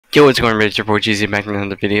Yo, what's going on? It's your boy GZ back in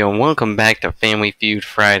another video, and welcome back to Family Feud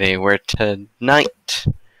Friday, where tonight,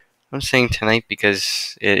 I'm saying tonight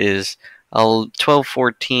because it is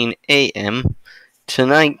 12:14 a.m.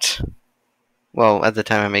 tonight, well, at the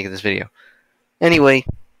time I'm making this video. Anyway,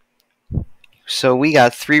 so we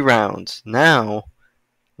got 3 rounds. Now,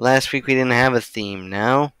 last week we didn't have a theme.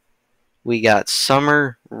 Now, we got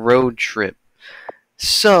Summer Road Trip.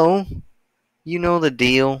 So, you know the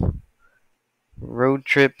deal. Road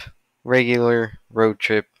trip, regular, road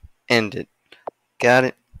trip, end it. Got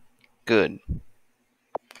it? Good.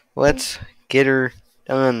 Let's get her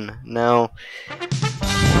done. Now,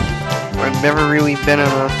 I've never really been on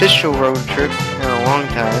an official road trip in a long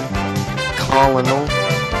time. Colonel.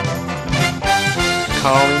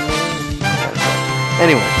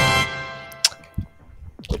 Anyway.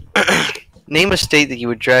 Name a state that you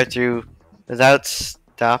would drive through without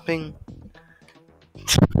stopping.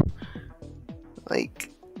 Like,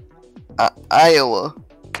 Iowa.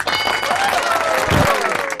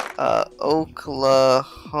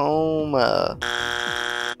 Oklahoma.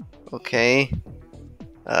 Okay.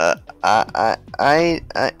 I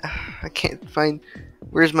can't find.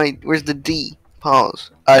 Where's the D?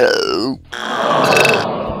 Pause.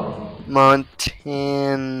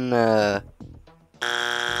 Montana.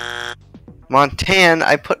 Montana.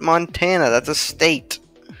 I put Montana. That's a state.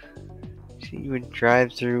 So you would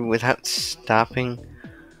drive through without stopping.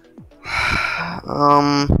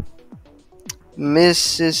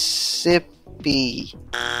 Mississippi,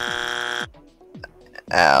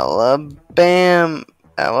 Alabama,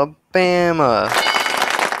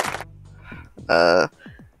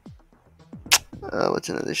 what's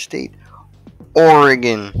another state?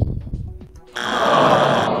 Oregon.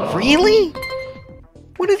 Really?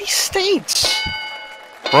 What are these states?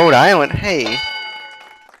 Rhode Island, hey.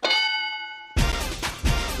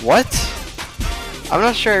 What? I'm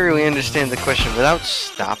not sure I really understand the question. Without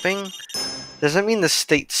stopping? Does that mean the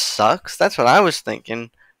state sucks? That's what I was thinking.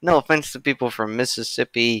 No offense to people from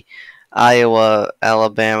Mississippi, Iowa,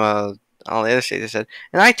 Alabama, all the other states I said.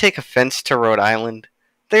 And I take offense to Rhode Island.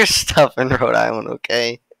 There's stuff in Rhode Island,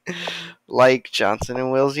 okay? Like Johnson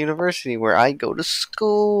 & Wales University, where I go to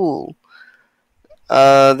school.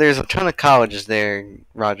 There's a ton of colleges there.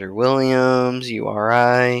 Roger Williams,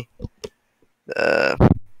 URI, the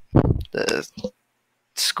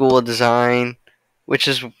School of Design, which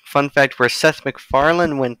is, fun fact, where Seth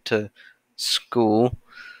MacFarlane went to school.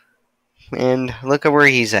 And look at where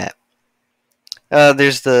he's at.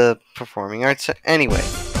 There's the Performing Arts. Anyway,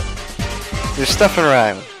 there's stuff in Rhode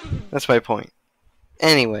Island. That's my point.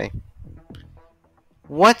 Anyway,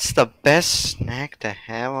 what's the best snack to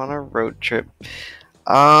have on a road trip?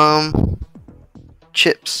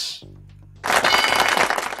 Chips.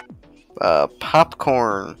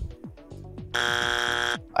 Popcorn.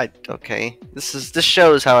 Okay. This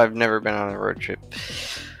shows how I've never been on a road trip.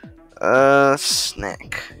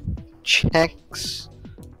 Snack. Chex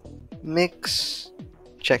Mix.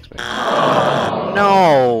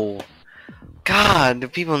 No. God, do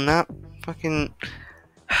people not fucking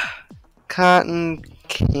cotton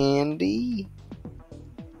candy?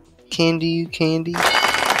 Candy?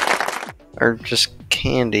 Or just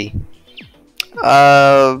candy?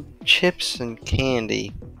 Chips and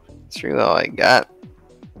candy. That's really all I got.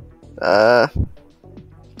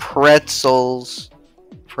 Pretzels.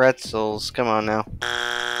 Come on now.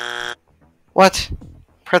 What?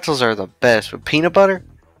 Pretzels are the best. With peanut butter?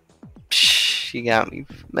 Psh, you got me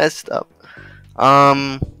messed up.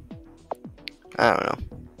 I don't know.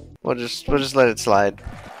 We'll just let it slide.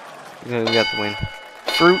 We got the win.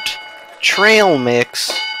 Fruit. Trail mix.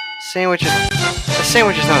 A sandwich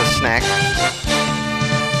is not a snack.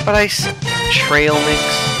 But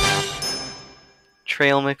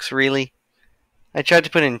trail mix, really? I tried to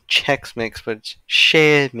put in Chex Mix, but it's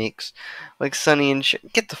Share Mix. Like Sonny and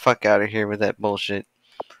get the fuck out of here with that bullshit.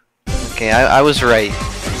 Okay, I was right.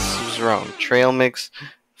 This was wrong. Trail Mix,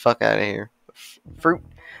 fuck out of here. Fruit.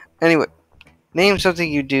 Anyway, name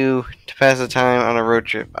something you do to pass the time on a road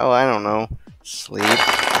trip. Oh, I don't know. Sleep.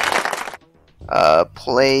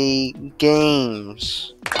 Play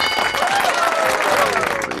games.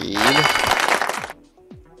 Read.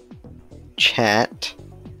 Chat.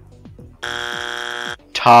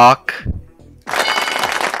 Talk.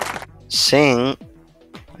 Sing.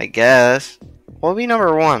 I guess. What would be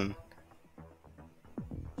number 1?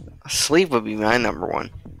 Sleep would be my number 1.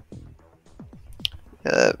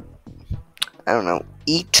 I don't know.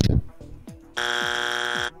 Eat.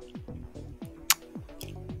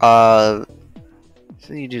 So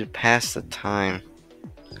you do to pass the time.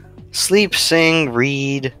 Sleep, sing,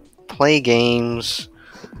 read, play games.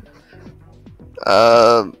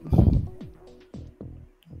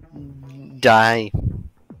 die.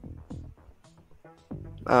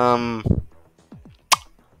 Well,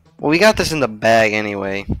 we got this in the bag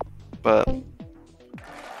anyway, but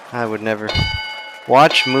I would never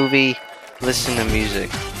watch movie, listen to music.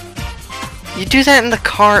 You do that in the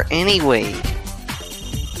car anyway.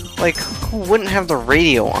 Like, who wouldn't have the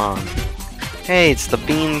radio on? Hey, it's the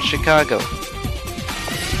Bean in Chicago.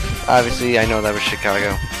 Obviously, I know that was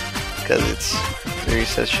Chicago, because there he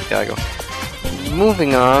says Chicago.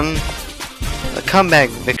 Moving on, a comeback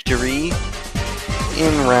victory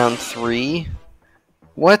in round 3.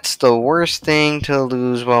 What's the worst thing to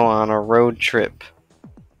lose while on a road trip?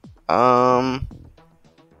 Your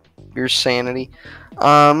sanity.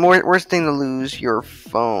 Worst thing to lose, your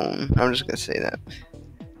phone. I'm just gonna say that.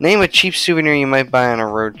 Name a cheap souvenir you might buy on a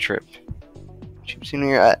road trip. Cheap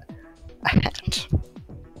souvenir, a hat.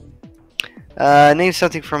 Name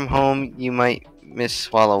something from home you might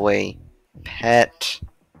miss while away. Pet.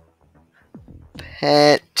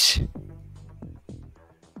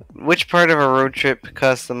 Which part of a road trip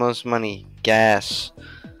costs the most money? Gas.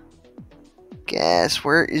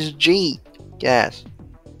 Where is G? Gas.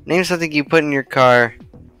 Name something you put in your car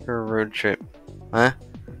for a road trip. Huh?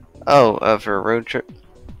 Oh, for a road trip.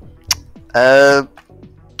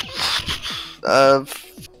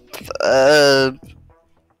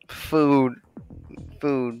 Food.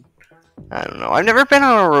 I don't know. I've never been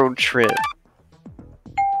on a road trip.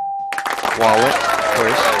 Wallet, of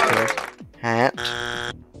course. Hat.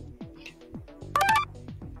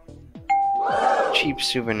 Cheap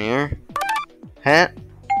souvenir. Hat.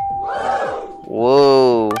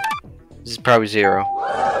 Whoa. This is probably 0.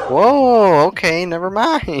 Whoa, okay, never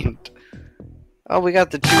mind. Oh, we got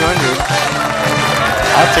the 200.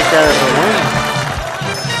 I'll take that as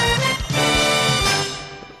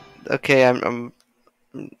a win. Okay, I'm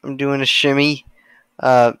doing a shimmy.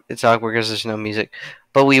 It's awkward because there's no music.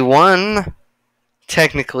 But we won.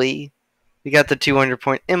 Technically. We got the 200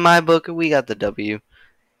 point. In my book, we got the W.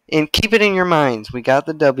 And keep it in your minds. We got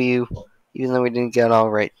the W. Even though we didn't get it all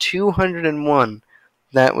right. 201.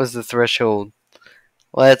 That was the threshold.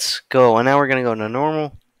 Let's go. And now we're going to go to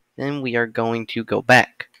normal. Then we are going to go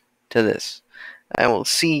back to this. I will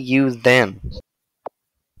see you then.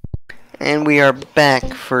 And we are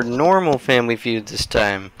back for normal Family Feud this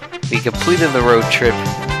time. We completed the road trip.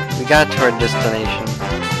 We got to our destination.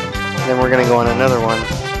 Then we're going to go on another one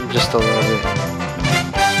in just a little bit.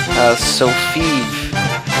 Sophie.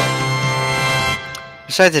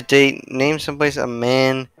 Besides a date, name someplace a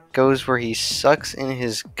man goes where he sucks in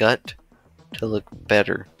his gut to look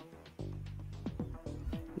better.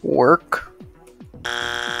 Work.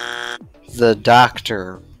 The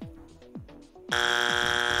doctor.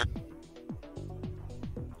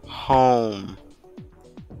 Home.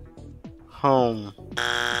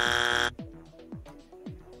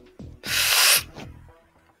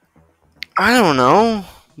 I don't know.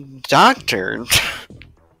 Doctor.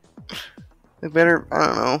 Look better. I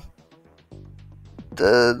don't know.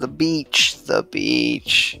 The beach.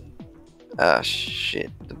 Ah, shit.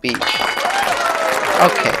 The beach.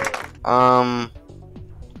 Okay. A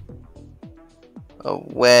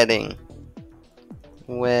wedding.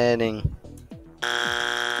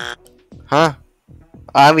 Huh?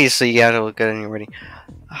 Obviously, you gotta look good in your wedding.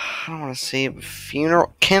 I don't want to say it.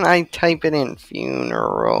 Funeral. Can I type it in?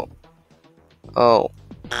 Funeral. Oh.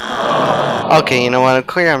 Okay, you know what? I'm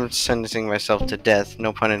clear I'm sentencing myself to death.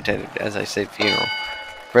 No pun intended, as I said funeral.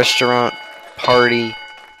 Restaurant, party,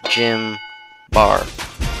 gym, bar.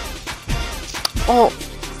 Oh,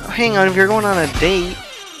 hang on. If you're going on a date,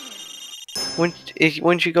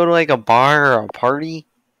 wouldn't you go to like a bar or a party?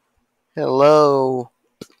 Hello.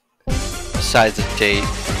 Besides a date.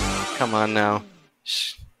 Come on now.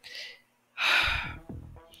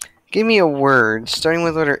 Give me a word starting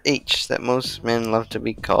with letter H that most men love to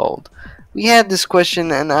be called. We had this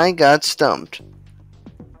question and I got stumped.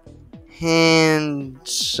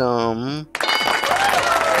 Handsome. Okay,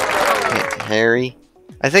 Harry.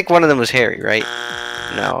 I think one of them was Harry, right?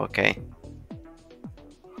 No, okay.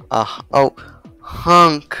 Oh,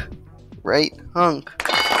 hunk. Right? Hunk.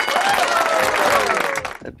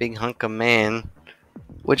 A big hunk of man.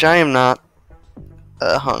 Which I am not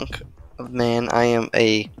a hunk of man. I am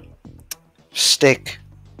a stick.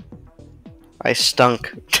 I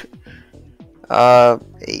stunk.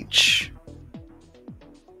 H.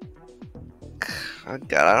 Oh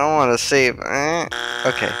god, I don't want to save.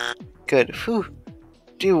 Okay, good. Whew.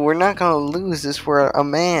 Dude, we're not gonna lose this for a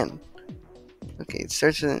man. Okay, it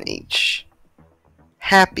starts with an H.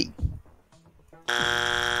 Happy.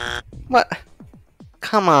 What?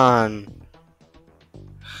 Come on.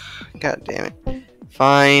 God damn it.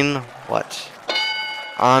 Fine. What?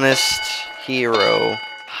 Honest. hero,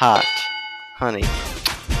 hot, honey.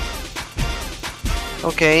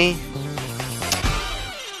 Okay.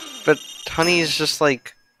 But honey is just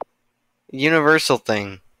like a universal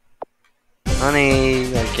thing. Honey,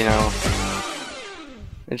 like, you know,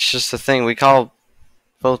 it's just a thing. We call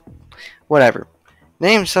both, whatever.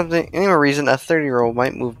 Name something, name a reason a 30-year-old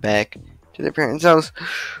might move back to their parents' house.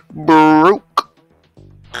 Broke.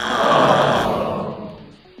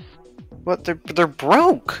 What? They're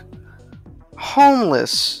broke.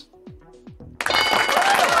 Homeless.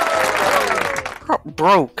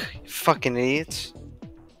 Broke. You fucking idiots.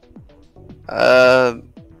 I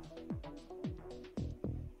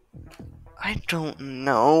don't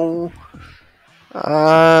know.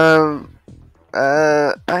 I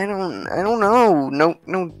don't know.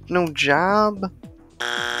 No job.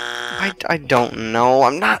 I don't know.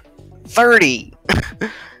 I'm not 30.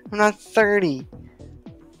 I'm not 30.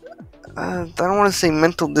 I don't want to say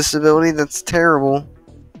mental disability. That's terrible.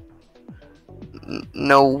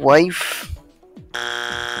 No wife.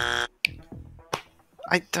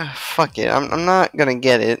 Fuck it. I'm not gonna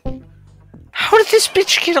get it. How did this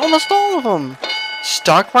bitch get almost all of them?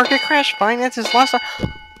 Stock market crash, finances, lost.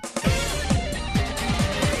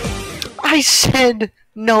 I said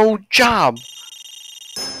no job.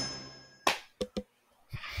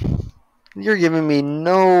 You're giving me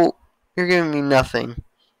no. You're giving me nothing.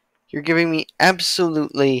 You're giving me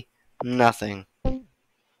absolutely nothing.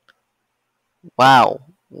 Wow.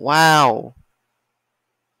 Wow.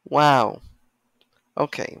 Wow.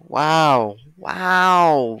 Okay. Wow.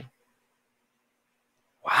 Wow.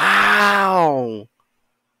 Wow.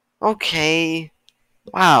 Okay.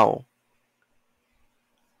 Wow.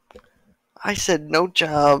 I said no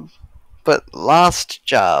job, but lost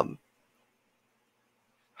job.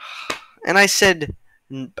 And I said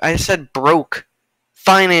broke.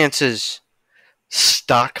 Finances.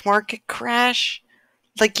 Stock market crash?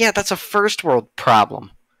 Like, yeah, that's a first world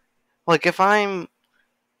problem. Like, if I'm,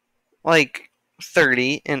 like,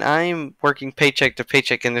 30 and I'm working paycheck to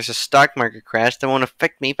paycheck and there's a stock market crash, that won't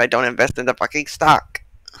affect me if I don't invest in the fucking stock.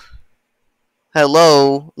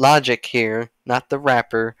 Hello, logic here, not the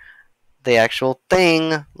rapper. The actual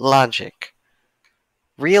thing, logic.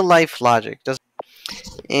 Real life logic.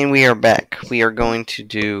 And we are back. We are going to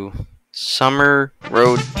do summer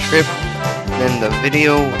road trip. Then the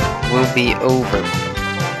video will be over.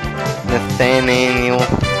 Nathaniel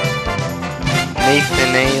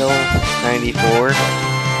 94. Old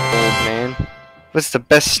man. What's the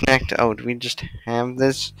best snack to... Oh, do we just have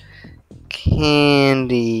this?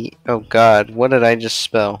 Candy. Oh god, what did I just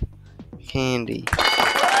spell? Candy.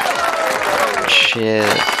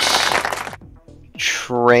 Chips.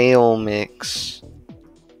 Trail mix.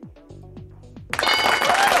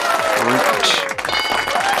 Fruit.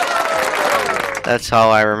 That's how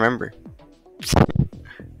I remember.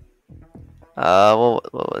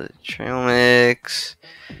 What was it? Trail mix.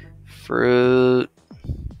 Fruit.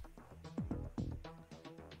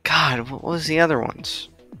 God, what was the other ones?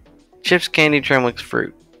 Chips, candy, trail mix,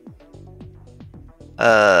 fruit.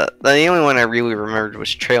 The only one I really remembered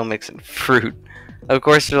was trail mix and fruit. Of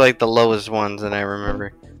course, they're like the lowest ones that I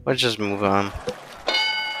remember. Let's just move on.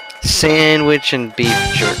 Sandwich and beef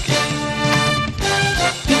jerky.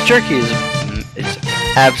 Beef jerky is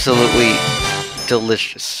absolutely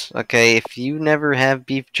delicious. Okay, if you never have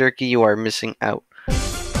beef jerky, you are missing out.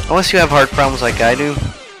 Unless you have heart problems like I do,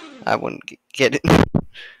 I wouldn't get it.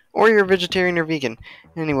 Or you're a vegetarian or vegan.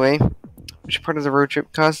 Anyway, which part of the road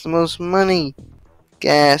trip costs the most money?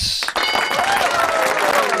 Gas.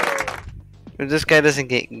 If this guy doesn't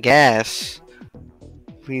get gas,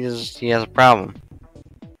 he has a problem.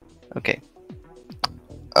 Okay.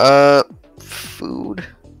 Food.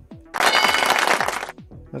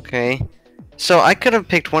 Okay. So I could have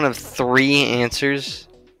picked one of 3 answers.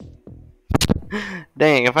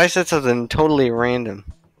 Dang, if I said something totally random,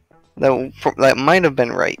 that might have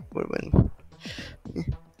been right. Would have been.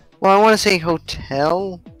 Well, I want to say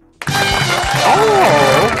hotel.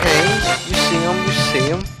 Oh, okay. You see him. You see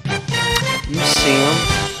him. You see him.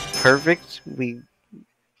 Perfect. We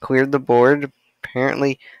cleared the board.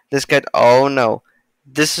 Apparently, this guy. Oh no,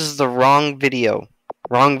 this is the wrong video.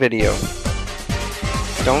 Wrong video.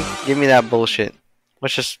 Don't give me that bullshit.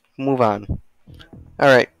 Let's just move on.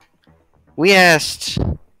 Alright. We asked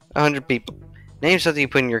 100 people. Name something you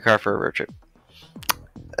put in your car for a road trip.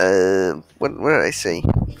 What did I say?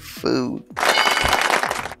 Food.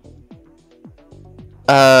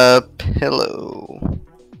 Pillow.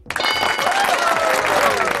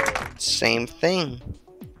 Same thing.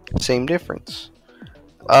 Same difference.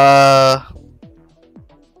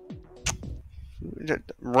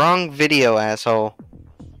 Wrong video, asshole.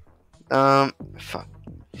 Fuck.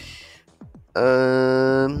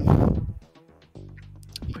 Um,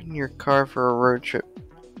 Put in your car for a road trip.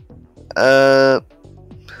 Uh,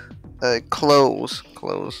 Clothes.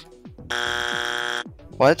 Clothes.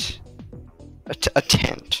 What? A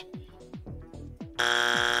tent.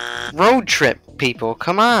 Road trip, people.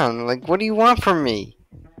 Come on. Like, what do you want from me?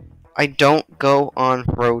 I don't go on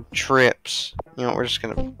road trips. You know, we're just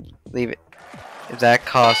gonna leave it. If that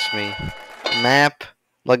costs me. Map.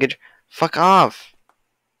 Luggage. Fuck off.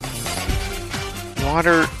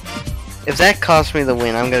 Water. If that costs me the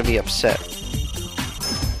win, I'm gonna be upset.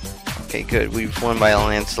 Okay, good. We've won by a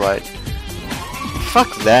landslide.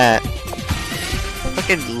 Fuck that.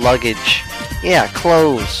 Fucking luggage. Yeah,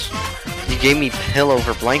 clothes. You gave me pillow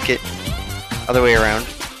for blanket. Other way around.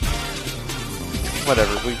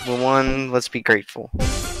 Whatever. We won. Let's be grateful.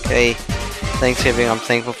 Okay. Thanksgiving. I'm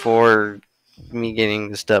thankful for me getting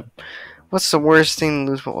this dub. What's the worst thing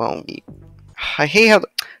to lose? Well, I hate how.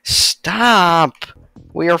 Stop.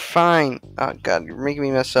 We are fine. Oh god, you're making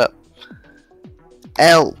me mess up.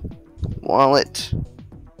 L. Wallet.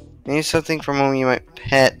 Need something from home you might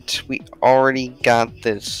pet. We already got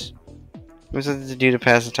this. There's something to do to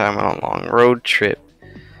pass the time on a long road trip.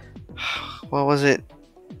 What was it?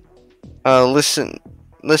 Listen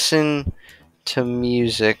to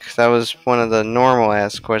music. That was one of the normal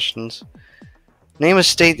ass questions. Name a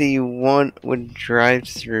state that you would drive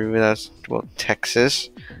through. That's, well, Texas.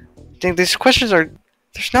 I think these questions are.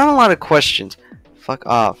 There's not a lot of questions. Fuck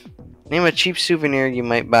off. Name a cheap souvenir you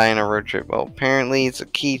might buy on a road trip. Well, apparently it's a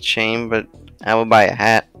keychain, but I would buy a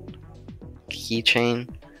hat.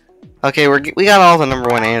 Keychain. Okay, we got all the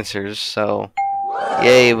 #1 answers, so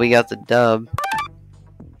yay, we got the dub.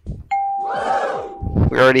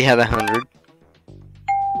 We already had 100.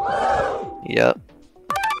 Yep.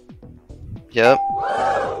 Yep.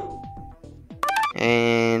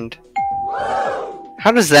 And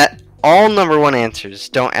how does that? All #1 answers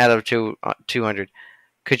don't add up to 200.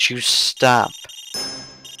 Could you stop?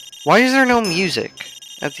 Why is there no music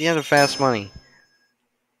at the end of Fast Money?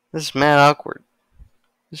 This is mad awkward.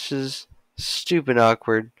 This is stupid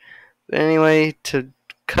awkward. But anyway, to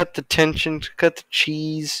cut the tension, to cut the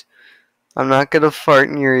cheese, I'm not going to fart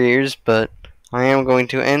in your ears, but I am going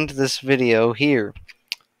to end this video here.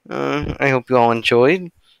 I hope you all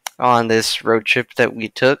enjoyed on this road trip that we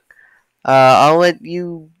took. I'll let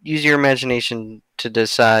you use your imagination to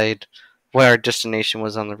decide what our destination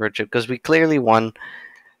was on the road trip, because we clearly won.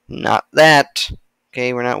 Not that.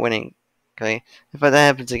 Okay, we're not winning. Okay, if that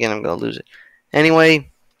happens again, I'm gonna lose it. Anyway,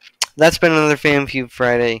 that's been another Fan Feud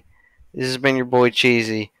Friday. This has been your boy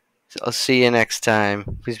Cheesy. I'll see you next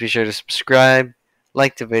time. Please be sure to subscribe,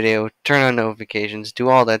 like the video, turn on notifications, do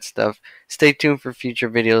all that stuff. Stay tuned for future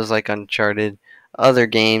videos like Uncharted, other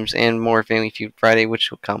games, and more Family Feud Friday, which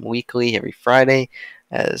will come weekly every Friday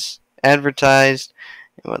as advertised.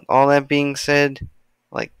 And with all that being said,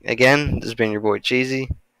 like again, this has been your boy Cheesy.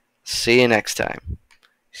 See you next time.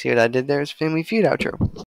 See what I did there? It's Family Feud outro.